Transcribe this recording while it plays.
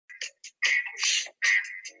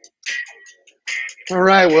All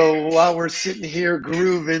right. Well, while we're sitting here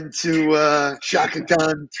grooving to Shaka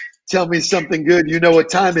Khan, tell me something good. You know what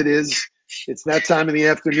time it is. It's that time of the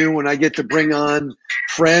afternoon when I get to bring on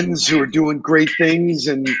friends who are doing great things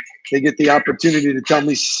and they get the opportunity to tell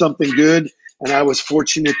me something good. And I was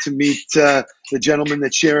fortunate to meet the gentleman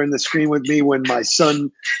that's sharing the screen with me when my son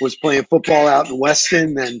was playing football out in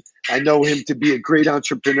Weston. And I know him to be a great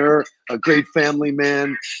entrepreneur, a great family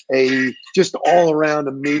man, a just all around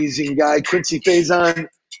amazing guy. Quincy Faison,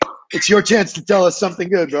 it's your chance to tell us something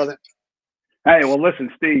good, brother. Hey, well,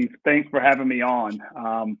 listen, Steve, thanks for having me on.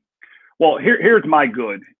 Well, here's my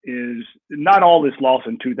good is not all this lost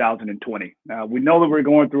in 2020. We know that we're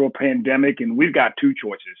going through a pandemic and we've got two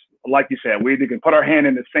choices. Like you said, we either can put our hand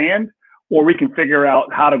in the sand or we can figure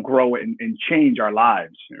out how to grow it and change our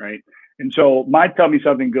lives, right? And so my tell me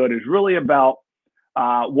something good is really about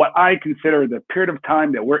what I consider the period of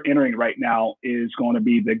time that we're entering right now is going to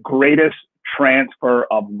be the greatest transfer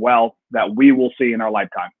of wealth that we will see in our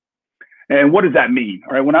lifetime. And what does that mean?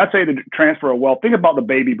 All right, when I say the transfer of wealth, think about the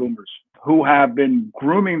baby boomers who have been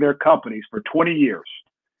grooming their companies for 20 years,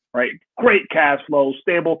 right? Great cash flow,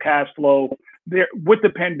 stable cash flow. With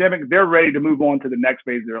the pandemic, they're ready to move on to the next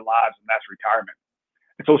phase of their lives, and that's retirement.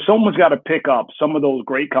 And so someone's got to pick up some of those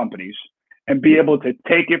great companies and be able to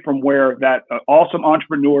take it from where that awesome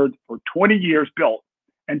entrepreneur for 20 years built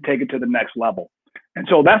and take it to the next level. And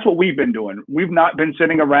so that's what we've been doing. We've not been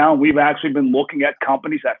sitting around. We've actually been looking at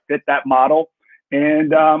companies that fit that model.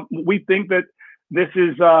 And we think that this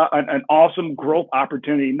is an awesome growth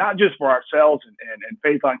opportunity, not just for ourselves and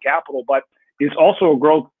Faison Capital, but it's also a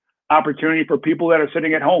growth opportunity for people that are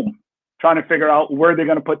sitting at home trying to figure out where they're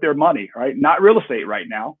going to put their money, right? Not real estate right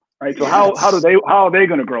now, right? So how are they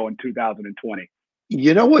going to grow in 2020?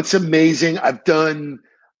 You know what's amazing? I've done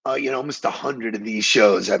almost 100 of these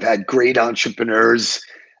shows. I've had great entrepreneurs.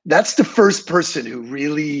 That's the first person who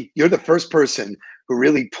really, you're the first person who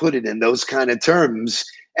really put it in those kind of terms.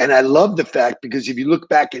 And I love the fact because if you look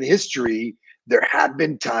back in history, there have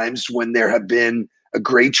been times when there have been a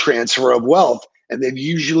great transfer of wealth, and they've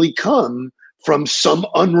usually come from some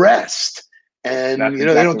unrest. And That's they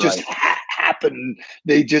exactly don't just happen.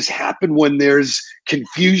 They just happen when there's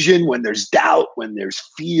confusion, when there's doubt, when there's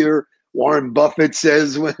fear. Warren Buffett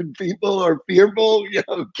says when people are fearful,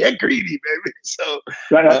 get greedy, baby. So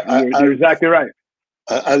you're exactly right.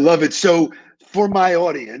 I love it. So for my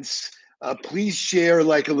audience, please share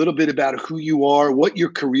like a little bit about who you are, what your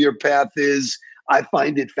career path is. I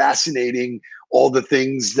find it fascinating, all the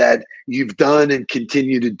things that you've done and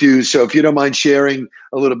continue to do. So if you don't mind sharing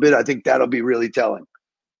a little bit, I think that'll be really telling.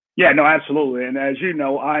 Yeah, no, absolutely. And as you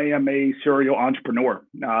know, I am a serial entrepreneur.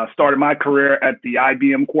 Started my career at the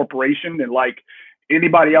IBM Corporation, and like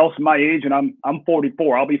anybody else my age, and I'm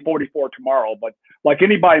 44. I'll be 44 tomorrow. But like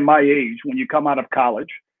anybody my age, when you come out of college,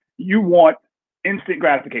 you want instant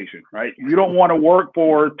gratification, right? You don't want to work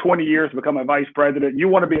for 20 years to become a vice president. You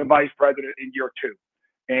want to be a vice president in year 2.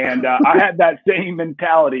 And I had that same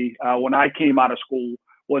mentality when I came out of school.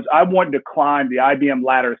 Was I wanted to climb the IBM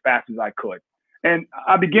ladder as fast as I could. And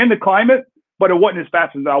I began to climb it, but it wasn't as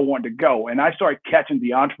fast as I wanted to go. And I started catching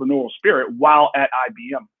the entrepreneurial spirit while at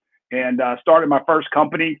IBM and started my first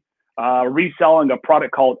company reselling a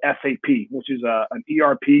product called SAP, which is an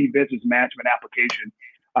ERP business management application.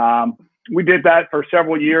 We did that for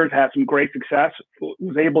several years, had some great success,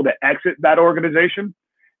 was able to exit that organization.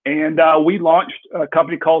 And we launched a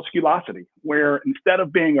company called Skulocity, where instead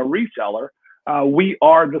of being a reseller, we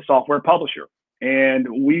are the software publisher. And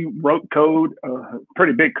we wrote code,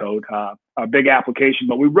 pretty big code, a big application,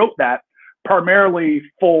 but we wrote that primarily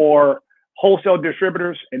for wholesale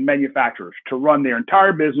distributors and manufacturers to run their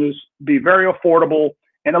entire business, be very affordable,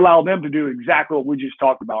 and allow them to do exactly what we just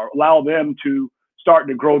talked about, allow them to start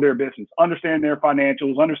to grow their business, understand their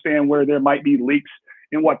financials, understand where there might be leaks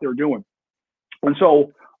in what they're doing. And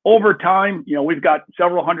so over time, we've got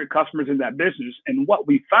several hundred customers in that business. And what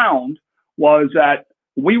we found was that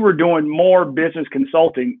we were doing more business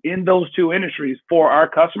consulting in those two industries for our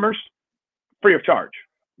customers free of charge.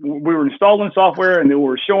 We were installing software and then we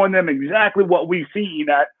were showing them exactly what we've seen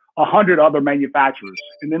at 100 other manufacturers.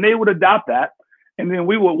 And then they would adopt that. And then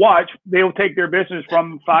we would watch, they would take their business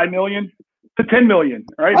from 5 million to 10 million,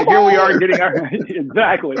 right? And here we are getting our,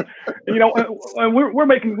 exactly. And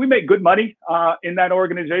we make good money in that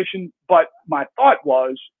organization. But my thought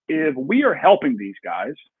was, if we are helping these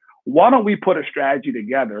guys, why don't we put a strategy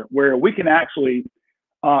together where we can actually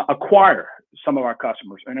acquire some of our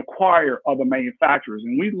customers and acquire other manufacturers?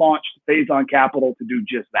 And we launched Faison Capital to do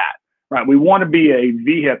just that, right? We want to be a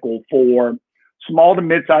vehicle for small to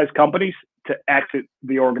mid-sized companies to exit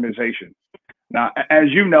the organization. Now, as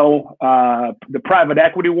you know, the private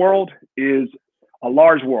equity world is a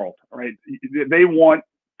large world, right? They want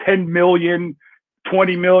 10 million,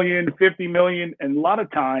 20 million, 50 million. And a lot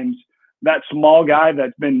of times that small guy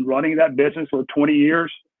that's been running that business for 20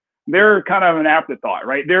 years, they're kind of an afterthought,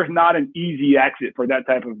 right? There's not an easy exit for that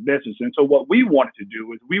type of business. And so what we wanted to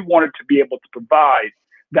do is we wanted to be able to provide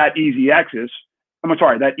that easy exit.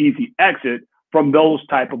 That easy exit from those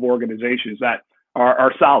type of organizations that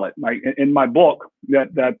are solid. Like in my book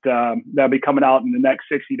that'll be coming out in the next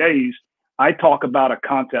 60 days, I talk about a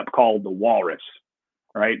concept called the walrus,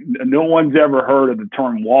 right? No one's ever heard of the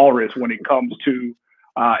term walrus when it comes to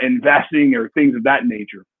investing or things of that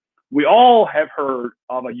nature. We all have heard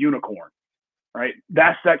of a unicorn, right?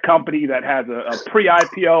 That's that company that has a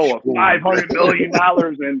pre-IPO of $500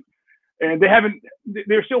 million and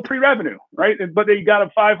they're still pre-revenue, right? But they got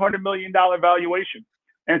a $500 million valuation.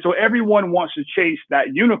 And so everyone wants to chase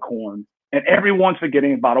that unicorn and everyone's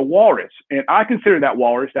forgetting about a walrus. And I consider that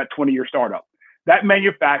walrus, that 20-year startup, that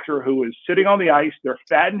manufacturer who is sitting on the ice, they're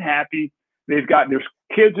fat and happy. They've got their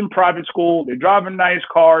kids in private school. They're driving nice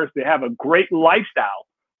cars. They have a great lifestyle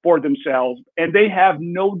for themselves, and they have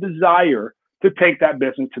no desire to take that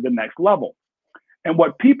business to the next level. And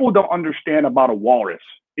what people don't understand about a walrus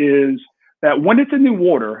is that when it's in the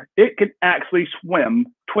water, it can actually swim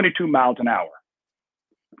 22 miles an hour.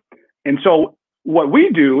 And so what we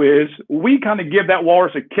do is we kind of give that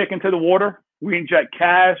walrus a kick into the water. We inject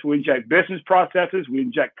cash, we inject business processes, we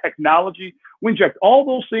inject technology, we inject all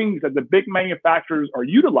those things that the big manufacturers are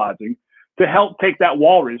utilizing to help take that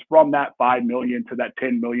walrus from that 5 million to that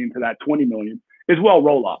 10 million to that 20 million as well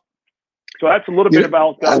roll up. So that's a little bit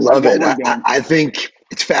about I love it. I think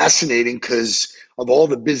it's fascinating because of all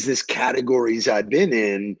the business categories I've been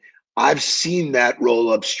in, I've seen that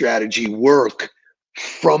roll up strategy work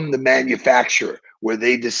from the manufacturer where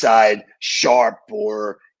they decide sharp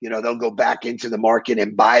or they'll go back into the market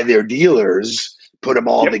and buy their dealers, put them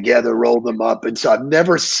all together, roll them up. And so I've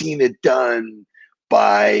never seen it done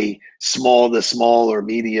by small to small or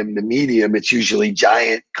medium to medium. It's usually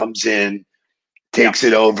giant comes in, takes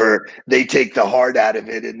it over. They take the heart out of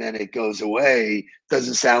it and then it goes away.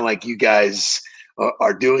 Doesn't sound like you guys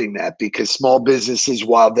are doing that, because small businesses,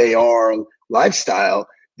 while they are lifestyle,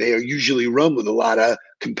 they are usually run with a lot of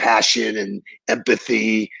compassion and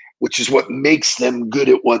empathy, which is what makes them good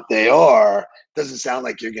at what they are. Doesn't sound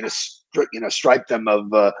like you're going to stripe them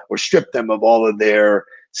of or strip them of all of their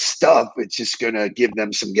stuff. It's just going to give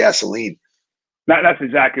them some gasoline. That's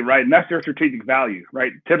exactly right. And that's their strategic value,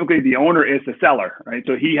 right? Typically the owner is the seller, right?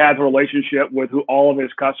 So he has a relationship with all of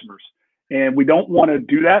his customers. And we don't want to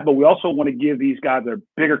do that, but we also want to give these guys a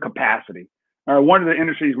bigger capacity. One of the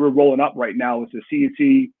industries we're rolling up right now is the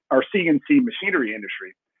CNC machinery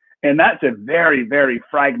industry. And that's a very, very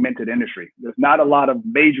fragmented industry. There's not a lot of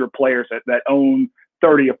major players that own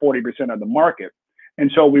 30 or 40% of the market. And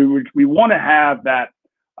so we want to have that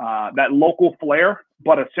local flair,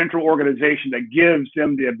 but a central organization that gives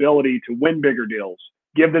them the ability to win bigger deals,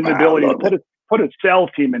 give them the ability to put a sales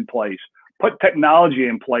team in place, put technology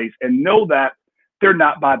in place, and know that they're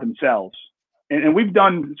not by themselves. And we've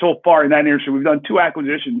done so far in that industry, we've done 2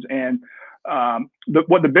 acquisitions. And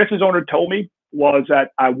what the business owner told me was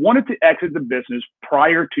that I wanted to exit the business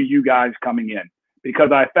prior to you guys coming in, because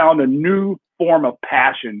I found a new form of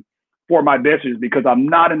passion for my business, because I'm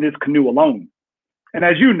not in this canoe alone. And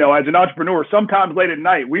as you know, as an entrepreneur, sometimes late at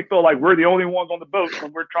night, we feel like we're the only ones on the boat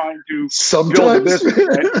when we're trying to build a business.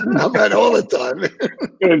 Right? Not that all the time.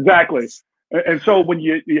 Exactly. And so when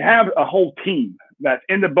you have a whole team that's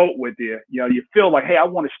in the boat with you, you feel like, hey, I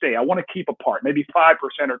want to stay. I want to keep a part, maybe 5%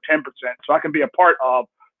 or 10%, so I can be a part of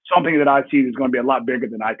something that I see is going to be a lot bigger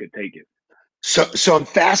than I could take it. So I'm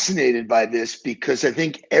fascinated by this, because I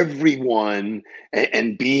think everyone,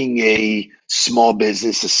 and being a small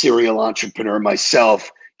business, a serial entrepreneur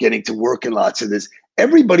myself, getting to work in lots of this,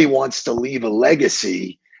 everybody wants to leave a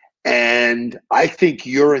legacy. And I think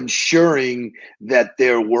you're ensuring that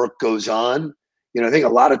their work goes on. I think a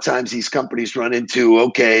lot of times these companies run into,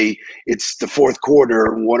 okay, it's the fourth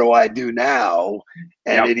quarter, what do I do now?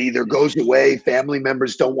 And it either goes away, family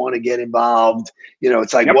members don't want to get involved.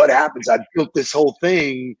 It's like, what happens? I've built this whole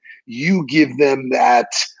thing. You give them that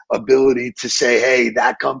ability to say, hey,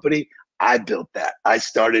 that company, I built that. I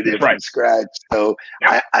started it from scratch. So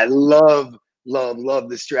I love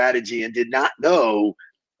the strategy, and did not know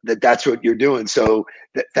that that's what you're doing. So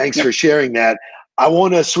thanks for sharing that. I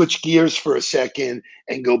want to switch gears for a second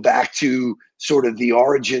and go back to sort of the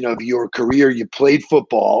origin of your career. You played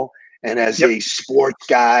football, and as a sports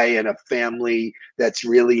guy and a family that's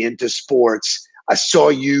really into sports, I saw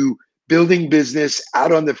you building business,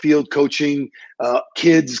 out on the field, coaching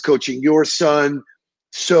kids, coaching your son.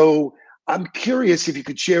 So I'm curious if you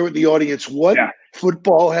could share with the audience what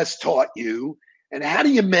football has taught you and how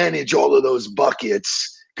do you manage all of those buckets?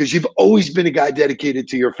 Because you've always been a guy dedicated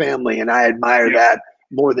to your family, and I admire that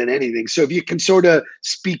more than anything. So if you can sort of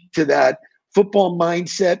speak to that football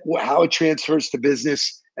mindset, how it transfers to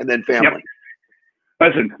business and then family.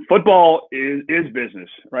 Listen, football is business,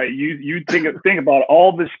 right? You think about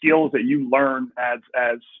all the skills that you learn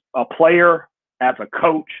as a player, as a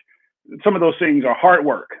coach. Some of those things are hard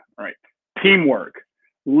work, right? Teamwork,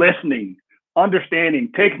 listening,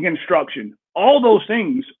 understanding, taking instruction. All those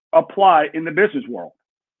things apply in the business world,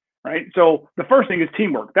 right? So the first thing is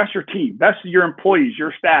teamwork. That's your team. That's your employees,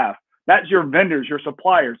 your staff. That's your vendors, your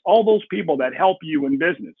suppliers, all those people that help you in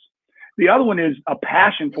business. The other one is a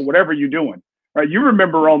passion for whatever you're doing, right? You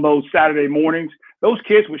remember on those Saturday mornings, those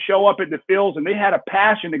kids would show up at the fields and they had a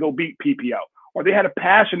passion to go beat PPO, or they had a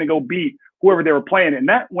passion to go beat whoever they were playing. And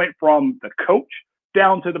that went from the coach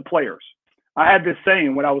down to the players. I had this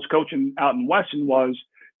saying when I was coaching out in Weston was,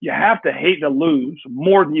 you have to hate to lose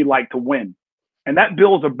more than you like to win. And that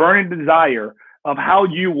builds a burning desire of how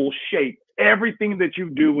you will shape everything that you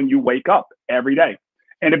do when you wake up every day.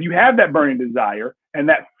 And if you have that burning desire and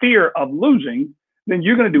that fear of losing, then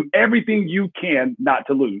you're going to do everything you can not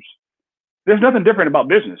to lose. There's nothing different about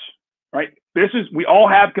business, right? We all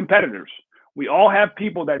have competitors. We all have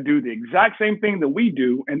people that do the exact same thing that we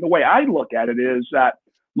do. And the way I look at it is that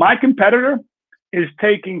my competitor is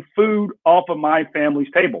taking food off of my family's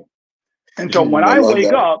table. And so when I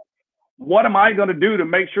wake up, what am I going to do to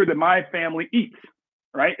make sure that my family eats,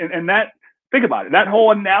 right? And that, think about it, that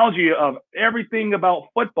whole analogy of everything about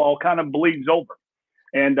football kind of bleeds over.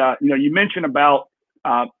 And, you mentioned about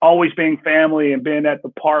always being family and being at the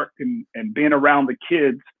park and being around the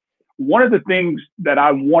kids. One of the things that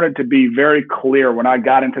I wanted to be very clear when I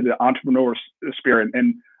got into the entrepreneur spirit,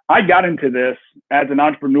 and I got into this as an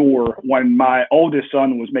entrepreneur when my oldest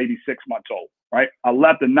son was maybe 6 months old, right? I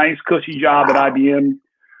left a nice cushy job at IBM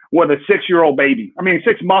with a 6-year-old baby.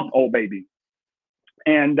 6-month-old baby.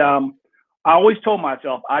 And I always told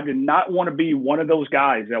myself I did not want to be one of those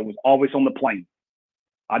guys that was always on the plane.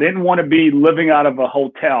 I didn't want to be living out of a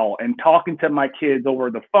hotel and talking to my kids over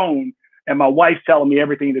the phone and my wife telling me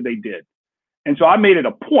everything that they did. And so I made it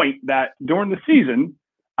a point that during the season,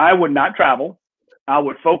 I would not travel. I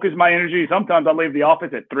would focus my energy. Sometimes I leave the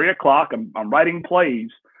office at 3 o'clock. I'm writing plays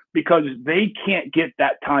because they can't get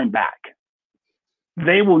that time back.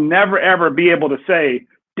 They will never, ever be able to say,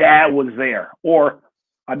 Dad was there. Or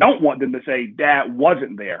I don't want them to say, Dad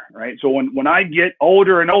wasn't there, right? So when I get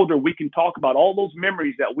older and older, we can talk about all those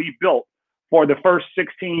memories that we built for the first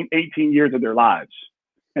 16, 18 years of their lives.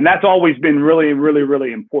 And that's always been really, really,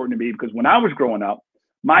 really important to me because when I was growing up,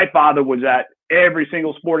 my father was at every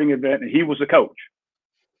single sporting event and he was a coach,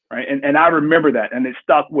 right? And I remember that and it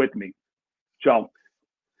stuck with me. So.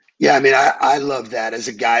 Yeah, I love that as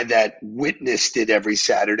a guy that witnessed it every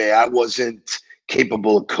Saturday. I wasn't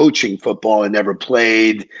capable of coaching football. I never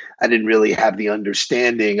played. I didn't really have the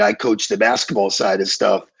understanding. I coached the basketball side of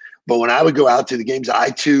stuff. But when I would go out to the games, I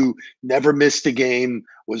too never missed a game,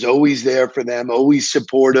 was always there for them, always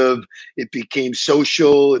supportive. It became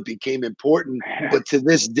social. It became important. But to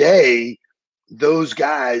this day, those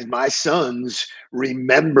guys, my sons,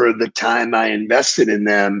 remember the time I invested in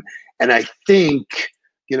them. And I think,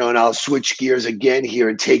 and I'll switch gears again here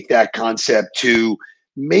and take that concept to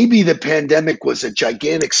maybe the pandemic was a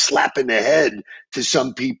gigantic slap in the head to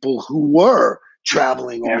some people who were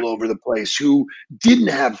traveling all over the place, who didn't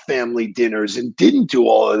have family dinners and didn't do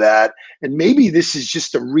all of that. And maybe this is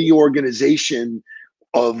just a reorganization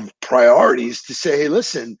of priorities to say, hey,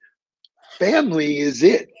 listen, family is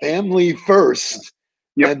it, family first.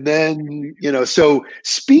 And then, so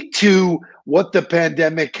speak to what the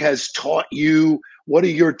pandemic has taught you. What are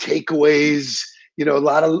your takeaways?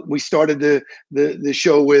 We started the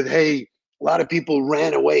show with, hey, a lot of people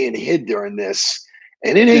ran away and hid during this.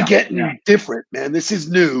 And it ain't getting different, man. This is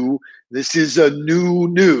new. This is a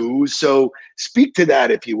new. So speak to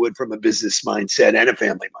that, if you would, from a business mindset and a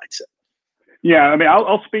family mindset. Yeah,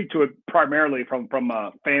 I'll speak to it primarily from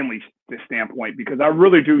a family standpoint, because I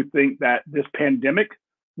really do think that this pandemic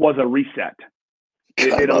was a reset.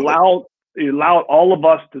 It allowed all of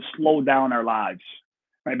us to slow down our lives,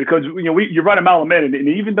 right? Because you're right a mile a minute, and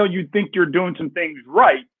even though you think you're doing some things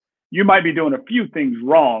right, you might be doing a few things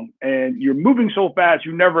wrong, and you're moving so fast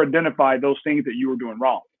you never identify those things that you were doing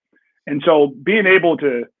wrong. And so being able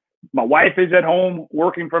to, my wife is at home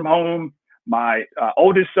working from home. My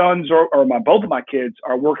oldest sons or both of my kids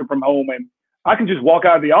are working from home, and I can just walk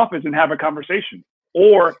out of the office and have a conversation.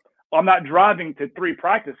 Or I'm not driving to 3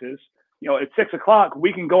 practices. At 6 o'clock,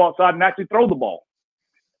 we can go outside and actually throw the ball.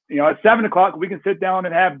 At 7 o'clock, we can sit down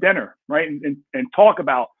and have dinner, right? And talk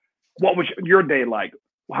about what was your day like?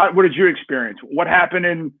 What did you experience? What happened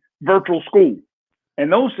in virtual school?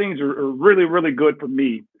 And those things are really, really good for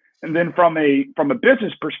me. And then from a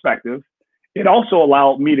business perspective, it also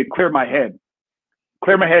allowed me to clear my head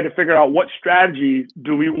to figure out what strategies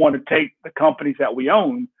do we want to take the companies that we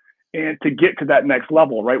own and to get to that next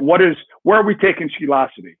level, right? Where are we taking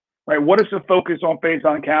Skulocity, right? What is the focus on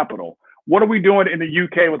Faison Capital? What are we doing in the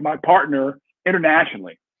UK with my partner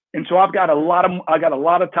internationally? And so I've got a lot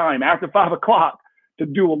of time after 5 o'clock to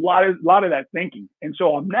do a lot of that thinking. And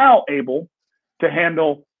so I'm now able to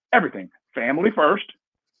handle everything: family first,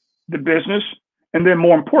 the business, and then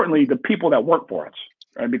more importantly, the people that work for us,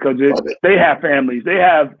 right? Because they have families, they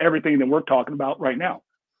have everything that we're talking about right now.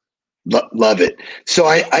 Love it. So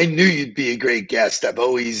I knew you'd be a great guest. I've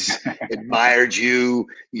always admired you,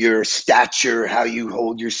 your stature, how you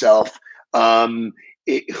hold yourself.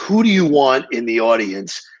 Who do you want in the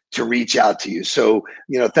audience to reach out to you? So,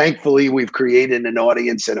 thankfully we've created an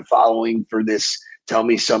audience and a following for this Tell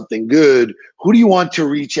Me Something Good. Who do you want to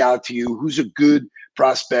reach out to you? Who's a good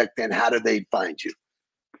prospect, and how do they find you?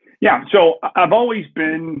 Yeah, so I've always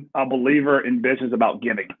been a believer in business about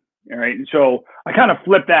giving. All right. So I kind of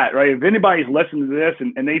flip that, right? If anybody's listening to this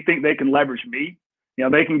and they think they can leverage me,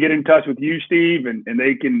 they can get in touch with you, Steve, and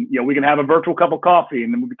they can, we can have a virtual cup of coffee,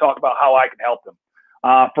 and then we can talk about how I can help them.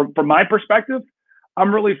 From my perspective,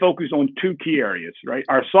 I'm really focused on 2 key areas, right?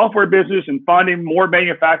 Our software business and finding more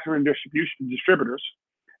manufacturer and distributors.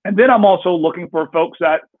 And then I'm also looking for folks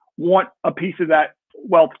that want a piece of that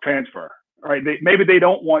wealth transfer, right? Maybe they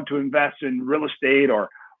don't want to invest in real estate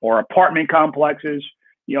or apartment complexes.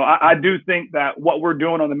 I do think that what we're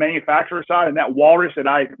doing on the manufacturer side, and that walrus that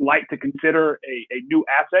I like to consider a new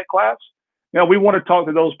asset class, we want to talk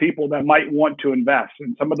to those people that might want to invest,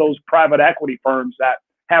 and some of those private equity firms that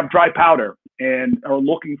have dry powder and are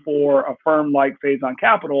looking for a firm like Faison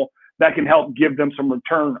Capital that can help give them some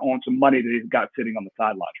return on some money that they've got sitting on the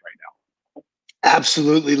sidelines right now.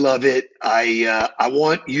 Absolutely love it. I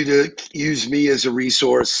want you to use me as a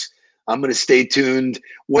resource. I'm going to stay tuned.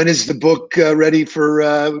 When is the book ready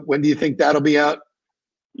for, when do you think that'll be out?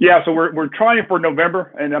 Yeah, so we're trying for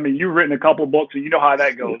November, and I mean, you've written a couple of books, and you know how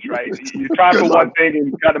that goes, right? You try for one thing and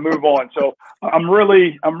you got to move on. So I'm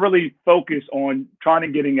really focused on trying to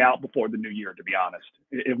getting out before the new year, to be honest.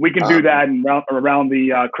 If we can do that and around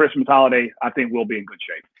the Christmas holiday, I think we'll be in good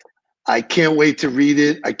shape. I can't wait to read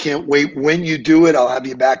it. I can't wait. When you do it, I'll have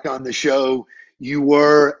you back on the show. You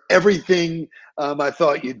were everything I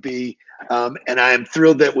thought you'd be, and I am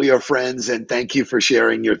thrilled that we are friends, and thank you for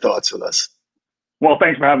sharing your thoughts with us. Well,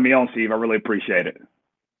 thanks for having me on, Steve. I really appreciate it.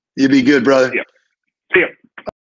 You be good, brother. See ya.